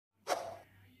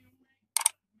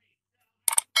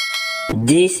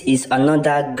This is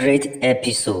another great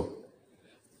episode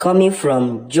coming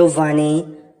from Giovanni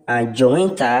and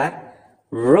Jowita,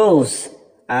 Rose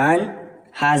and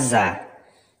Hamza.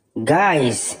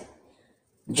 Guys,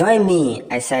 join me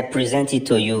as I present it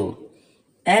to you.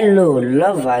 Hello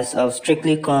lovers of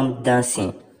Strictly Come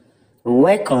Dancing.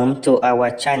 Welcome to our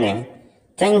channel.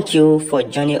 Thank you for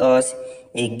joining us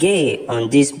again on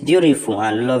this beautiful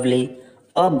and lovely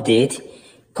update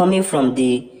coming from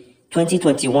the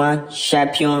 2021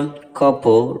 champion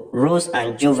couple Rose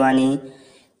and Giovanni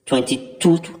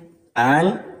 22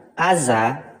 and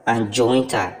Hamza and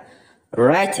Jowita.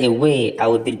 Right away, I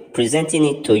will be presenting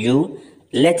it to you,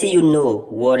 letting you know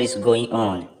what is going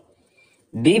on.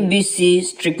 BBC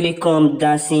Strictly Come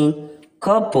Dancing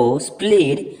couple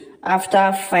split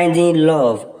after finding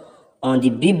love on the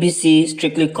BBC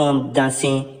Strictly Come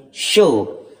Dancing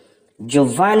show.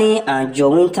 Giovanni and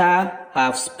Jowita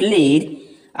have split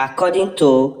according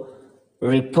to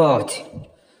report.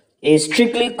 A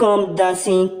Strictly Come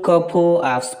Dancing couple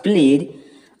have split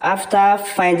after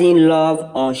finding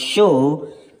love on show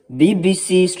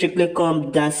BBC Strictly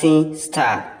Come Dancing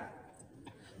star.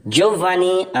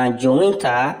 Giovanni and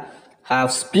Jowita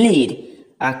have split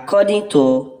according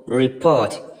to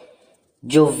report.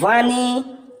 Giovanni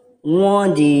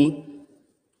won the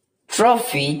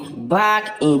trophy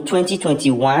back in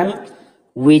 2021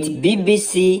 with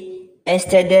BBC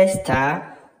yesterday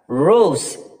star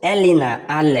Rose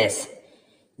Ayling-Ellis.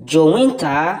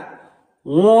 Jowita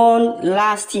won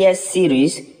last year's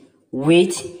series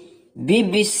with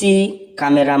BBC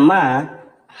cameraman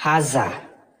Hamza.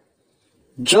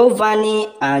 Giovanni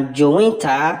and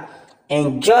Jowita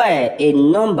enjoy a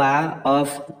number of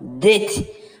dates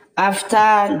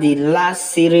after the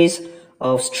last series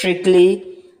of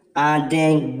Strictly and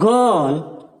then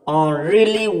gone on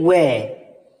really well.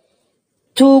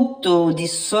 Took to the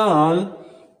Sun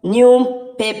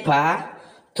newspaper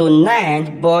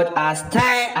tonight, but as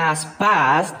time has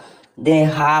passed, they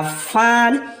have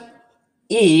found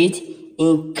it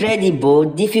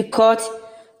incredibly difficult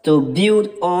to build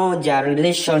on their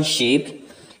relationship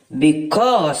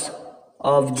because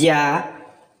of their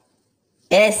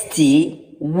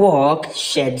work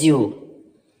schedule.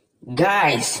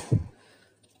 Guys,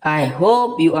 I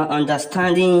hope you are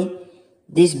understanding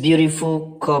this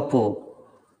beautiful couple.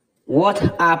 What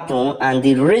happened and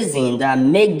the reason that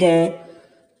make them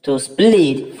to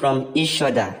split from each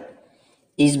other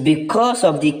is because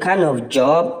of the kind of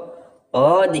job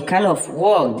or the kind of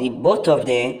work the both of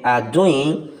them are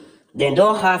doing. They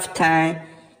don't have time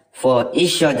for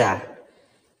each other.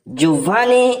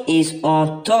 Giovanni is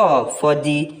on tour for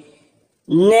the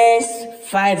next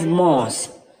 5 months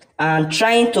and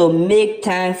trying to make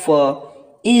time for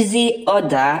easy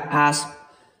other has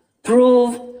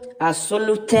proved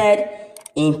absolutely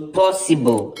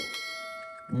impossible.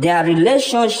 Their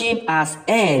relationship has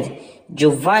ended.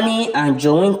 Giovanni and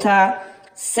Jowita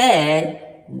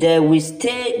said they will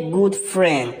stay good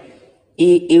friends.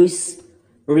 It is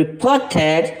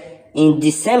reported in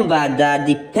December that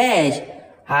the pair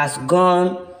has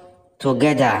gone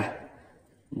together.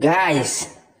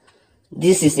 Guys,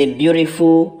 this is a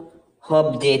beautiful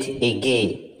update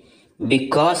again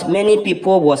because many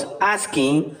people was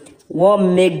asking what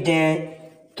made them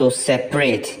to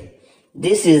separate.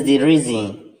 This is the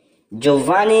reason.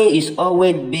 Giovanni is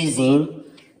always busy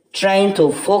trying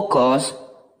to focus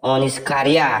on his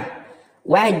career,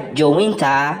 while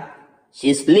Jowita,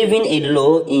 she's living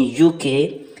alone in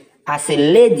UK. As a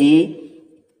lady,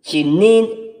 she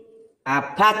needs a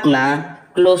partner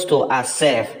close to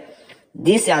herself.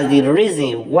 This is the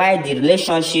reason why the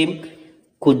relationship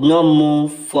could not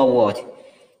move forward.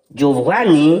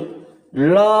 Giovanni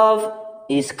loves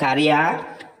his career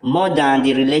more than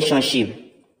the relationship.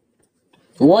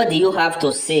 What do you have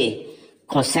to say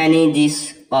concerning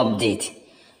this update?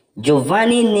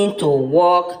 Giovanni needs to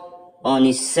work on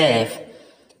himself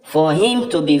for him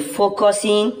to be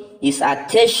focusing his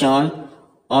attention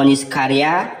on his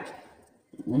career.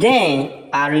 Then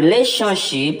a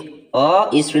relationship or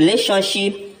his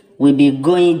relationship will be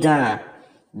going down.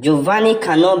 Giovanni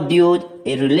cannot build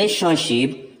a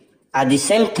relationship at the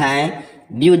same time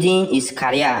building his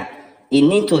career. He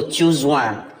needs to choose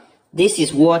one. This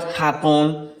is what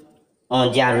happened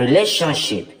on their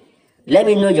relationship. Let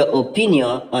me know your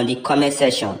opinion on the comment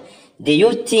section. Do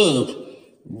you think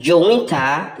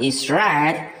Jowita is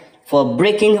right for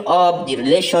breaking up the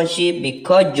relationship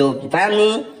because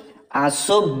Giovanni is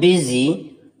so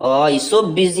busy or is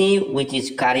so busy with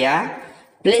his career?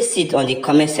 Place it on the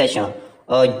comment section.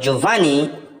 Or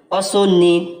Giovanni also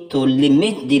need to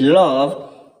limit the love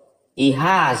he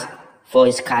has for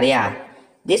his career.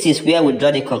 This is where we draw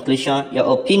the conclusion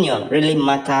your opinion really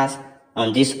matters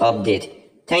on this update.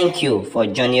 Thank you for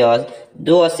joining us.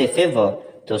 Do us a favor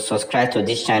to subscribe to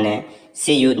this channel.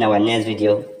 See you in our next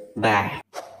video. Bye.